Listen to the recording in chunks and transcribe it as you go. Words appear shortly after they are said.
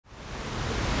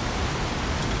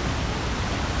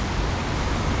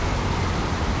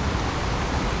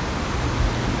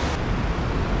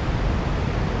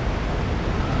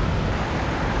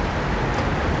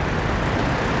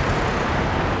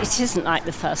it isn't like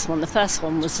the first one. The first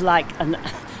one was like an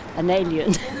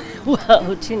alien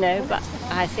world, you know, but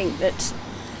I think that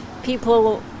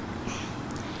people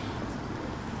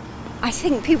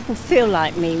feel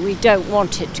like me. We don't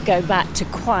want it to go back to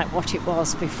quite what it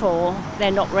was before.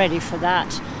 They're not ready for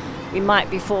that. We might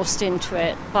be forced into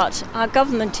it, but our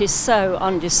government is so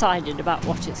undecided about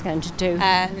what it's going to do.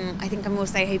 I think I'm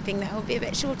also hoping that it'll be a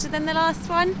bit shorter than the last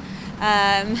one.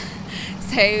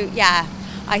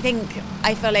 I think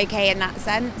I feel okay in that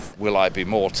sense. Will I be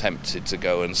more tempted to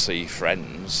go and see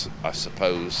friends? I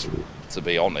suppose, to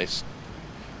be honest,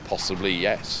 possibly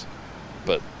yes.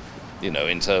 But, you know,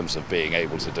 in terms of being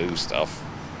able to do stuff,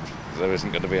 there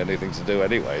isn't going to be anything to do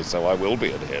anyway, so I will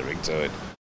be adhering to it.